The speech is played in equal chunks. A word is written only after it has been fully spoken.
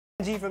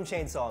Denji from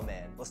Chainsaw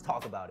Man. Let's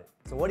talk about it.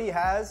 So what he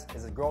has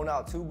is a grown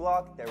out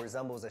 2-block that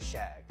resembles a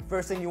shag.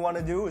 First thing you want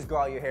to do is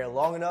grow out your hair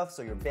long enough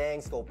so your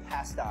bangs go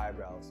past the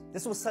eyebrows.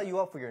 This will set you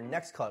up for your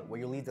next cut where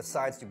you leave the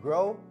sides to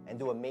grow and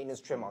do a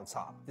maintenance trim on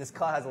top. This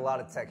cut has a lot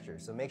of texture,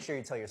 so make sure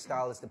you tell your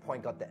stylist to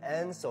point out the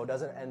ends so it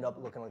doesn't end up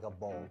looking like a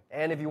bone.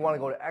 And if you want to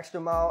go the extra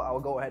mile, I will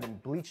go ahead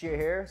and bleach your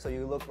hair so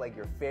you look like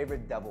your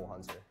favorite devil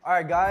hunter.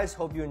 Alright guys,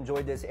 hope you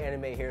enjoyed this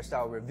anime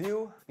hairstyle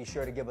review. Be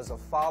sure to give us a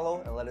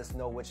follow and let us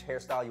know which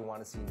hairstyle you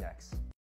want to see next.